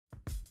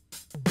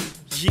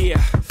Yeah,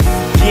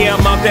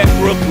 I'm out at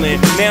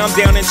Brooklyn. Now I'm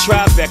down in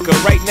Tribeca,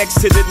 right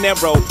next to De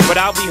Niro. But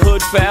I'll be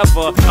hood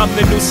forever. I'm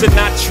the new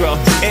Sinatra.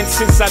 And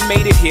since I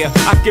made it here,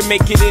 I can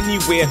make it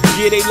anywhere.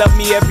 Yeah, they love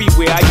me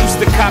everywhere. I used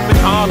to cop in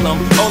Harlem.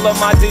 All of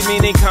my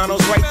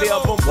Dominicanos right there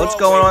up on Broadway. What's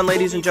going on,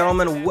 ladies and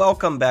gentlemen?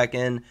 Welcome back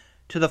in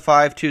to the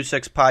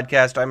 526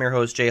 podcast. I'm your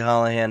host, Jay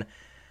Hollihan.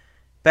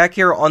 Back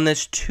here on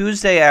this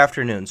Tuesday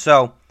afternoon.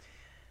 So,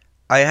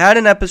 I had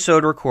an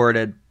episode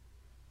recorded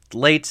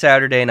late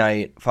Saturday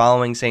night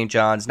following St.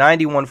 John's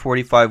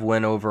 91-45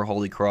 win over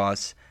Holy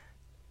Cross.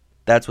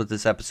 That's what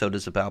this episode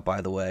is about,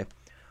 by the way.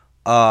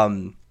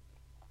 And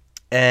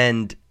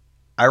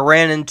I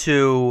ran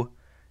into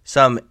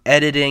some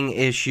editing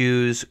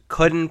issues,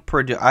 couldn't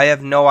produce. I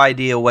have no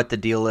idea what the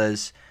deal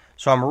is.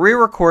 So I'm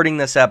re-recording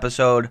this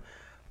episode,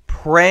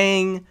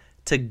 praying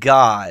to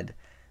God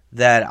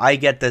that I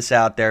get this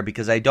out there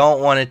because I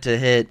don't want it to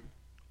hit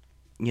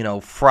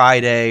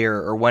Friday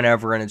or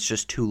whenever, and it's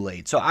just too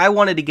late. So I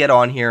wanted to get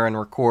on here and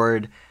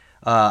record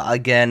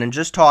again and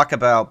just talk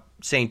about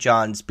St.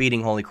 John's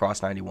beating Holy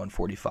Cross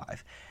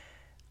 91-45.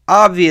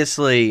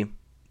 Obviously,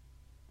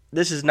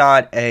 this is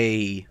not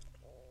a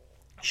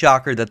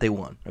shocker that they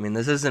won. I mean,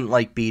 this isn't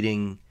like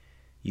beating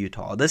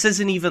Utah. This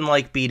isn't even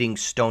like beating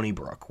Stony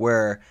Brook,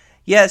 where,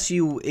 yes,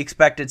 you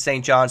expected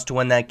St. John's to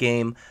win that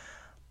game,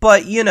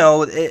 but,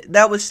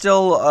 that was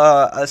still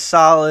a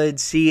solid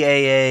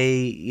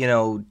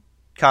CAA,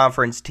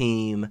 conference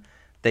team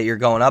that you're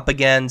going up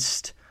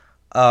against,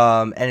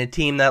 and a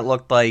team that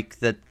looked like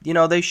that,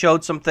 they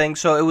showed some things.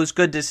 So it was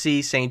good to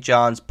see St.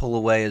 John's pull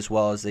away as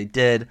well as they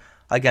did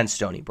against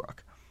Stony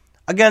Brook.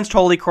 Against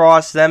Holy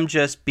Cross, them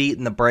just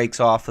beating the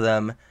brakes off of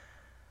them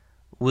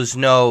was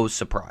no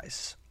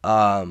surprise.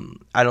 I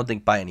don't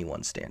think by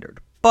anyone's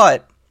standard.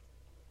 But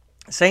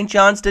St.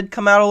 John's did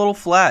come out a little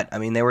flat. I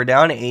mean, they were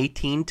down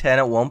 18-10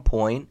 at one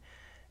point,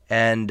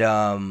 and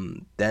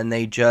then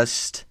they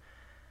just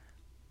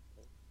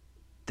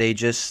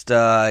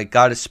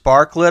got a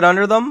spark lit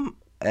under them,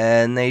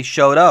 and they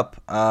showed up.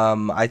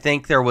 I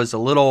think there was a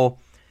little,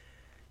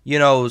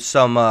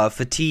 some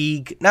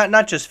fatigue,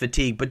 not just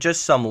fatigue, but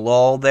just some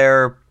lull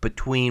there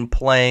between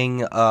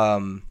playing,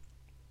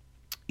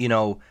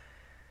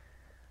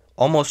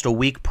 almost a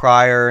week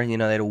prior. They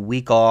had a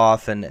week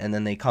off, and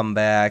then they come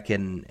back,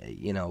 and,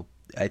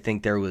 I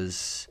think there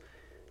was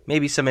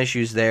maybe some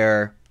issues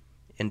there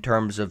in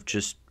terms of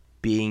just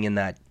being in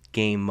that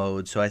game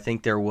mode. So I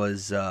think there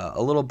was a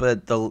little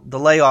bit, the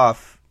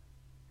layoff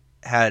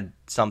had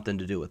something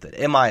to do with it,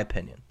 in my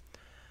opinion.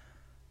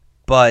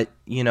 But,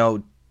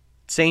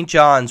 St.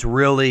 John's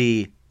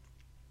really,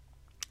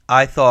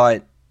 I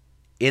thought,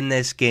 in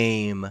this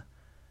game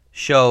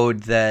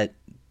showed that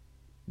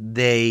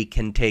they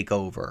can take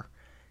over.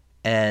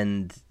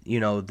 And,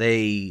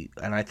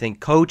 and I think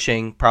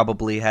coaching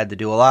probably had to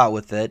do a lot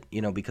with it,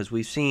 because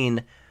we've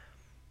seen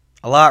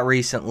a lot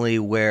recently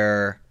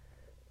where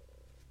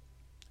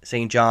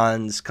St.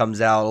 John's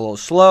comes out a little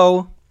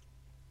slow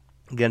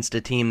against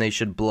a team they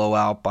should blow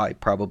out by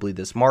probably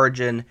this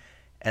margin,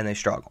 and they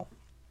struggle.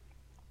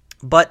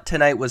 But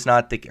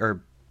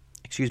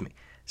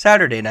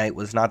Saturday night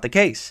was not the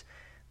case.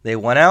 They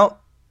went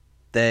out,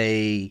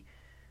 they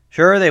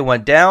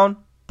went down,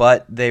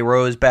 but they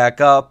rose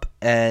back up,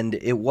 and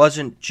it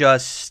wasn't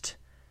just,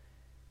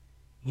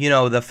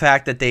 the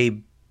fact that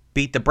they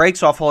beat the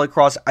brakes off Holy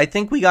Cross. I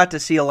think we got to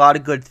see a lot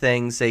of good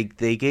things. They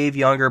gave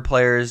younger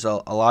players a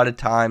lot of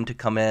time to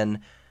come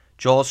in.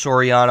 Joel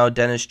Soriano,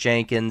 Dennis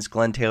Jenkins,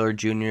 Glenn Taylor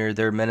Jr.,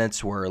 their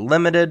minutes were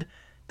limited.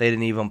 They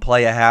didn't even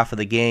play a half of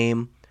the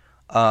game,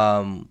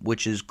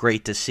 which is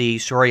great to see.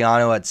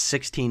 Soriano had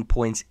 16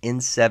 points in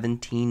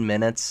 17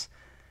 minutes.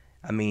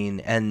 I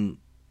mean, and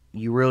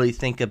you really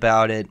think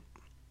about it,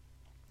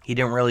 he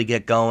didn't really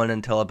get going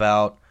until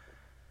about,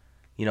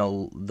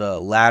 the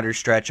latter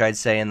stretch, I'd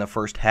say, in the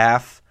first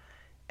half.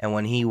 And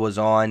when he was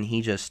on,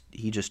 he just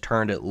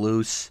turned it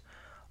loose.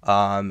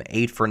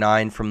 8 for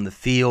 9 from the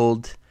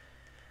field,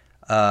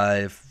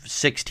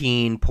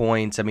 16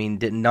 points. I mean,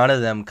 none of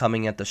them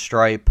coming at the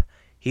stripe.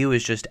 He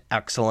was just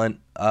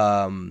excellent.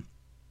 And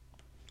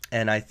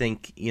I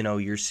think,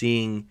 you're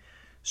seeing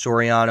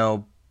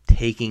Soriano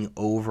taking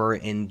over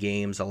in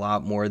games a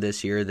lot more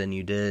this year than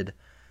you did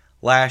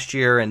last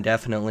year, and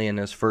definitely in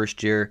his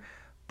first year.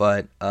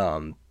 But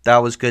that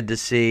was good to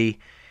see.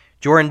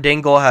 Jordan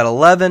Dingle had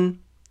 11.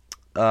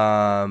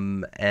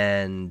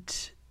 And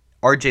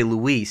RJ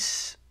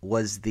Luis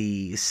was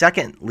the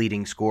second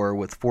leading scorer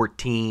with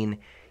 14.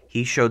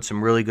 He showed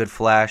some really good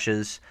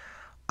flashes.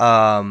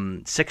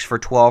 6 for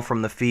 12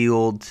 from the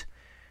field,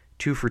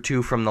 2 for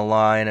 2 from the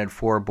line, had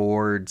 4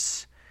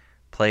 boards,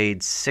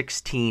 played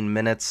 16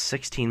 minutes,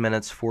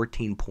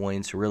 14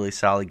 points. A really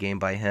solid game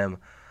by him.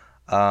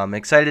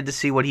 Excited to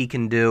see what he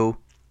can do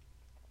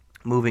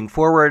moving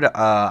forward.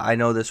 I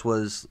know this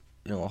was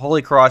a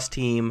Holy Cross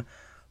team,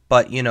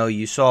 but,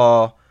 you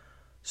saw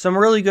some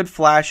really good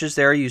flashes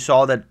there. You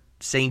saw that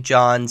St.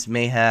 John's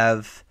may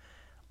have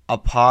a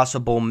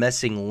possible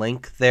missing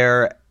link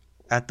there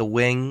at the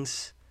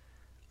wings.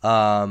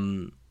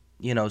 So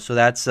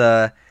that's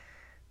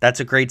That's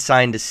a great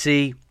sign to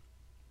see,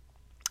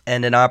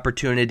 and an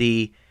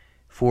opportunity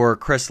for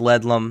Chris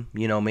Ledlum,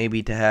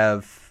 maybe to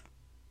have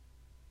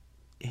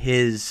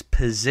his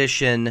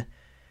position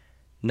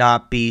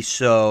not be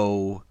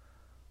so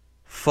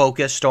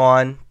focused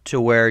on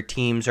to where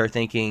teams are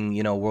thinking,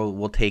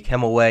 we'll take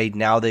him away.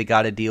 Now they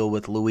got to deal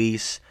with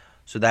Luis,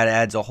 so that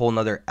adds a whole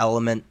nother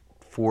element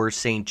for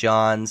St.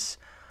 John's.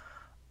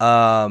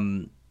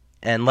 And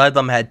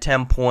Ledlum had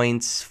 10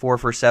 points, 4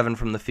 for 7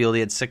 from the field.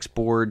 He had 6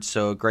 boards,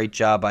 so a great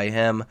job by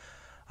him.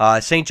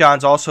 St.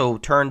 John's also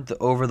turned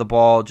over the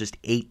ball just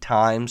 8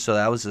 times, so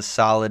that was a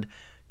solid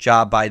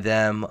job by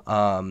them.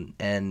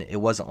 And it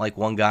wasn't like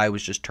one guy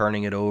was just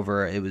turning it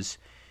over. It was,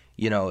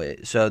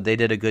 so they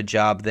did a good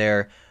job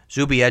there.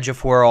 Zuby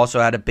Ejiofor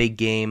also had a big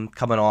game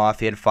coming off.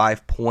 He had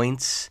 5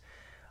 points,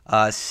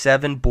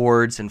 7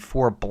 boards, and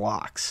 4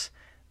 blocks.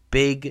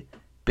 Big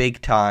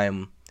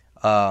time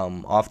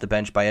off the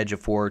bench by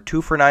Ejiofor.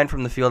 2 for 9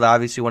 from the field.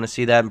 Obviously want to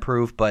see that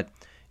improve, but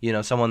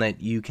someone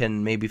that you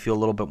can maybe feel a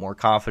little bit more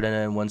confident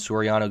in when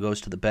Soriano goes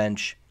to the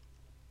bench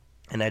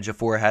and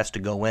Ejiofor has to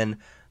go in.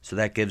 So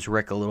that gives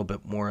Rick a little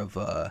bit more of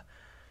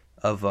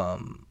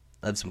some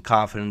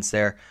confidence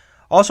there.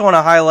 Also want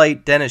to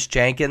highlight Dennis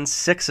Jenkins,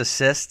 6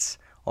 assists,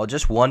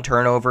 just 1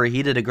 turnover.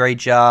 He did a great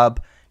job.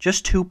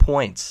 Just 2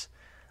 points.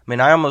 I mean,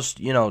 I almost,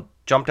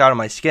 jumped out of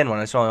my skin when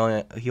I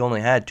saw he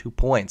only had 2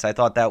 points. I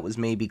thought that was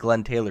maybe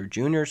Glenn Taylor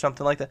Jr. or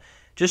something like that.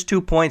 Just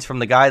 2 points from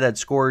the guy that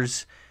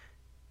scores,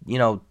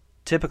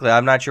 typically,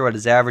 I'm not sure what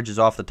his average is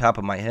off the top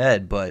of my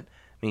head, but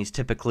he's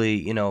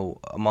typically,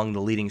 among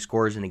the leading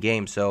scorers in the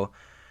game. So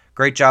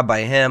great job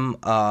by him,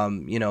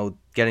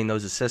 getting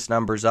those assist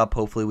numbers up.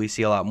 Hopefully we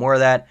see a lot more of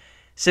that.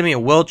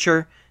 Simeon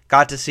Wilcher,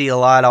 got to see a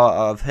lot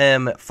of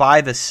him.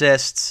 5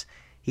 assists.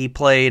 He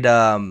played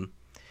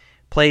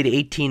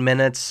 18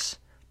 minutes,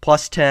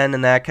 plus 10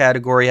 in that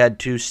category, had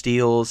 2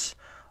 steals.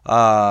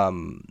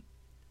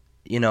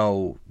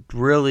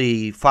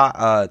 Really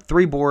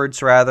 3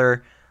 boards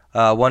rather.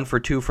 1 for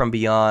 2 from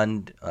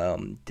beyond.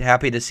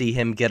 Happy to see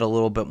him get a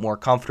little bit more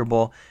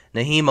comfortable.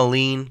 Naheem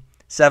Aline,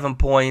 7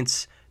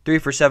 points, 3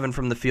 for 7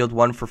 from the field,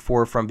 1 for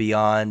 4 from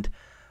beyond.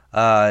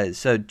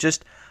 So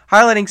just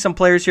highlighting some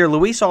players here.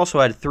 Luis also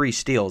had 3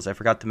 steals. I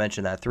forgot to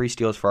mention that. 3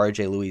 steals for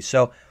RJ Luis.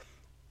 So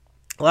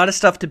a lot of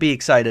stuff to be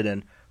excited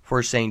in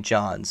for St.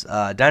 John's.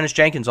 Dennis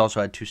Jenkins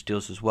also had 2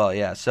 steals as well.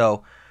 Yeah,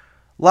 so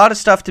a lot of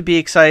stuff to be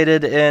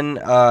excited in.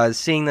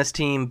 Seeing this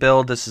team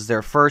build. This is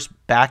their first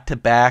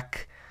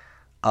back-to-back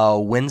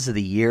wins of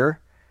the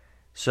year.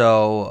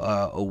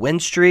 So a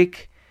win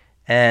streak,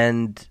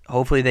 and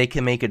hopefully they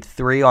can make it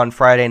 3 on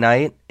Friday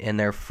night in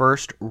their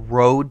first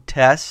road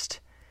test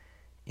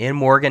in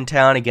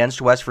Morgantown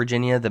against West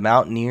Virginia, the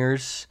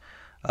Mountaineers,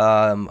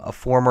 a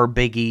former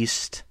Big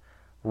East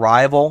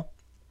rival.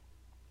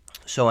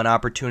 So an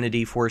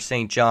opportunity for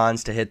St.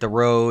 John's to hit the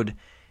road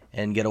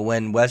and get a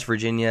win. West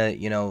Virginia,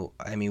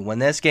 when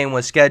this game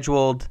was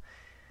scheduled,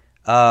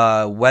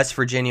 West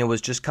Virginia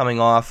was just coming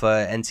off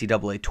a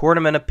NCAA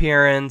tournament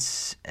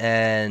appearance,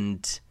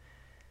 and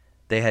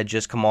they had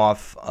just come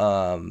off,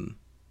 a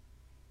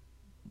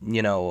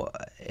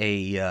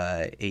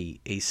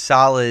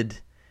solid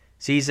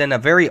season, a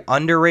very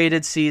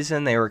underrated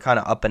season. They were kind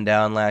of up and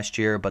down last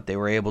year, but they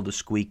were able to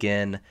squeak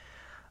in.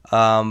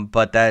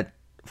 But that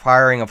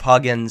firing of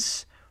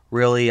Huggins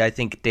really, I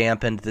think,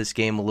 dampened this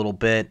game a little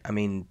bit.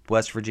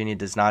 West Virginia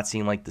does not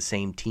seem like the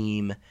same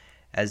team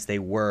as they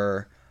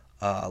were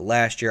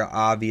last year,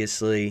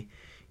 obviously.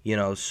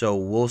 So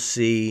we'll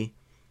see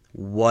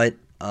what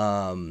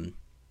what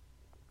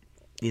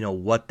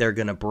they're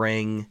going to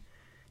bring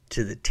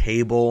to the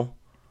table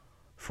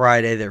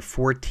Friday. They're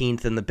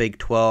 14th in the Big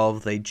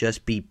 12. They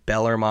just beat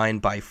Bellarmine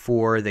by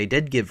 4. They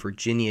did give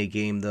Virginia a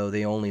game, though.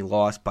 They only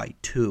lost by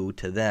 2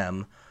 to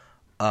them.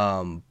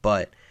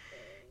 But,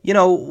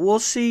 we'll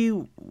see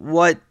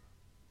what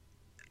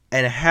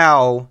and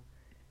how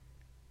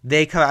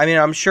they come.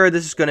 I'm sure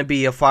this is going to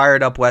be a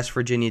fired-up West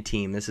Virginia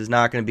team. This is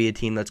not going to be a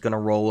team that's going to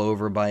roll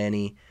over by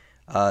any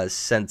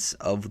sense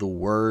of the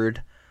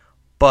word.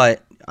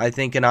 But I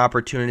think an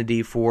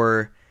opportunity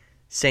for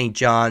St.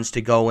 John's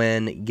to go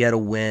in, get a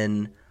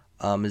win,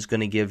 is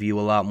going to give you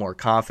a lot more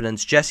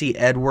confidence. Jesse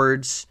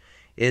Edwards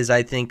is,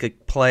 I think, a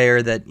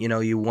player that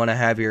you want to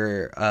have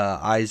your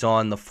eyes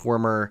on. The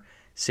former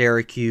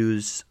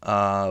Syracuse,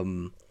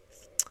 fifth-year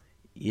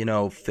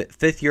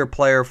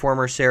player,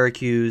 former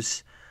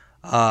Syracuse,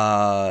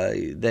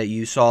 that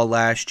you saw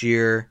last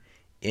year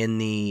in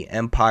the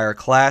Empire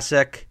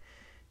Classic.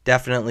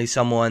 Definitely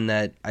someone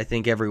that I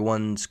think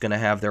everyone's going to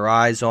have their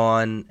eyes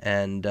on,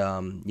 and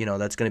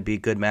that's going to be a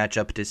good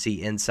matchup to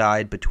see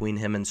inside between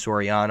him and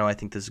Soriano. I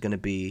think this is going to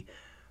be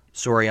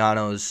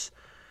Soriano's,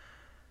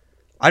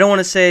 I don't want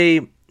to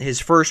say his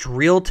first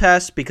real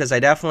test, because I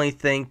definitely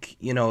think,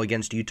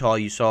 against Utah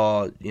you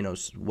saw,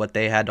 what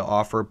they had to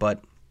offer,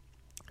 but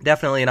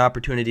definitely an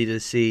opportunity to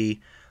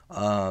see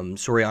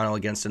Soriano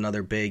against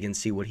another big and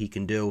see what he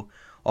can do.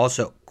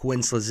 Also,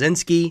 Quinn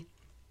Slazinski,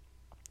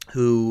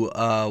 who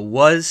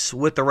was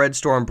with the Red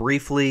Storm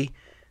briefly,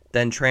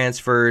 then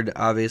transferred,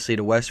 obviously,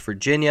 to West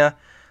Virginia.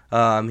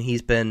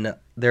 He's been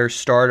their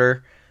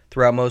starter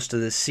throughout most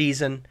of the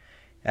season,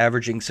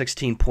 averaging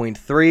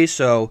 16.3.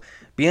 So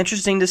be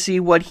interesting to see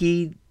what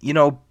he,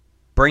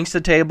 brings to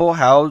the table,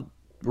 how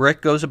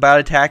Rick goes about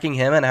attacking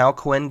him, and how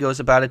Quinn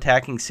goes about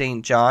attacking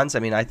St. John's. I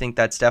mean, I think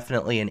that's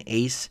definitely an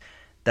ace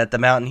that the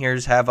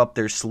Mountaineers have up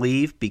their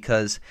sleeve,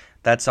 because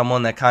that's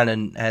someone that kind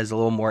of has a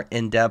little more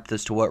in-depth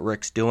as to what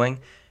Rick's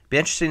doing. Be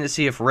interesting to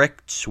see if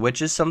Rick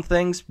switches some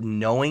things,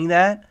 knowing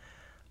that.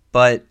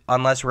 But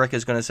unless Rick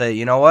is going to say,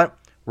 you know what,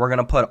 we're going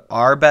to put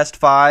our best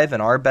 5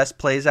 and our best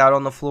plays out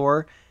on the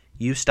floor,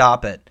 you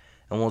stop it,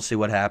 and we'll see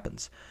what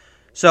happens.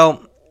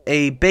 So,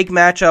 a big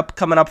matchup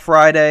coming up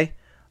Friday.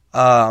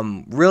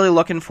 Really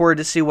looking forward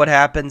to see what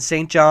happens.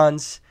 St.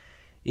 John's,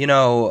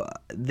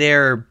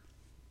 they're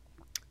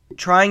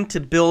trying to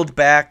build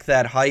back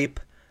that hype,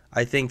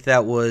 I think,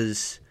 that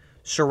was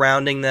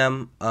surrounding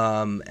them.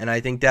 And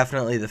I think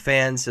definitely the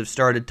fans have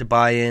started to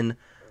buy in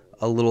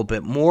a little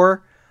bit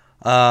more.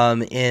 In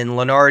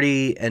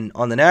Lunardi, and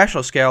on the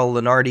national scale,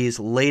 Lunardi's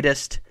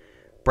latest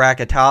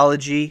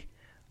bracketology,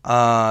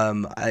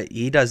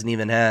 he doesn't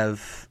even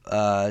have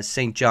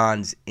St.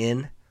 John's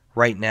in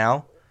right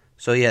now.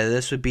 So, yeah,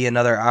 this would be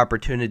another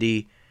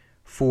opportunity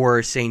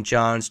for St.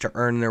 John's to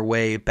earn their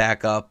way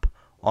back up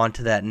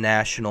onto that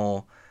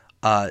national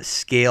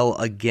scale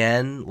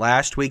again.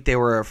 Last week they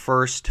were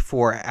next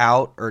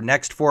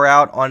 4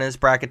 out on his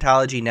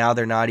bracketology. Now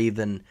they're not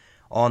even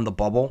on the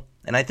bubble.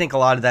 And I think a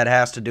lot of that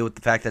has to do with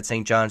the fact that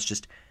St. John's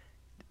just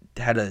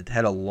had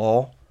a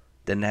lull,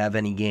 didn't have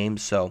any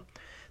games, so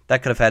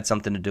that could have had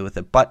something to do with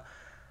it. But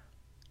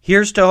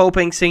here's to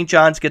hoping St.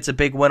 John's gets a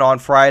big win on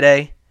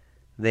Friday.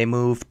 They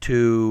move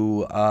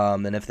to,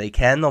 and if they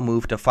can, they'll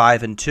move to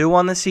 5-2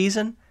 on the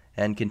season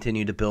and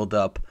continue to build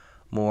up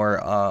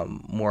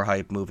more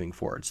hype moving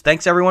forwards.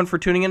 Thanks everyone for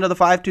tuning into the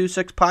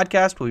 526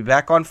 podcast. We'll be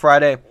back on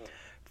Friday.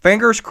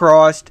 Fingers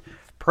crossed.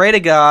 Pray to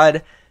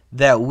God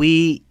that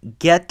we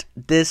get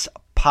this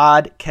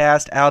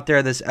podcast out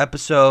there, this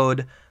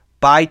episode,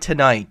 by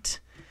tonight.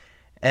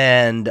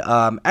 And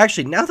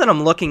actually, now that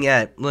I'm looking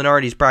at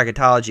Lunardi's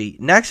bracketology,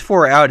 next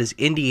 4 out is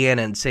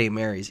Indiana and St.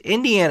 Mary's.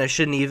 Indiana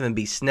shouldn't even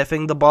be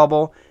sniffing the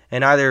bubble,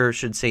 and neither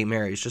should St.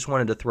 Mary's. Just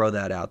wanted to throw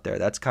that out there.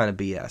 That's kind of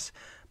BS.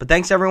 But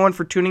thanks everyone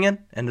for tuning in,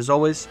 and as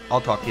always,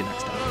 I'll talk to you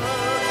next time.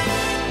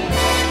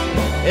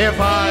 If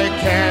I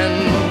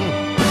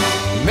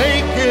can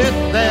make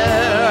it there.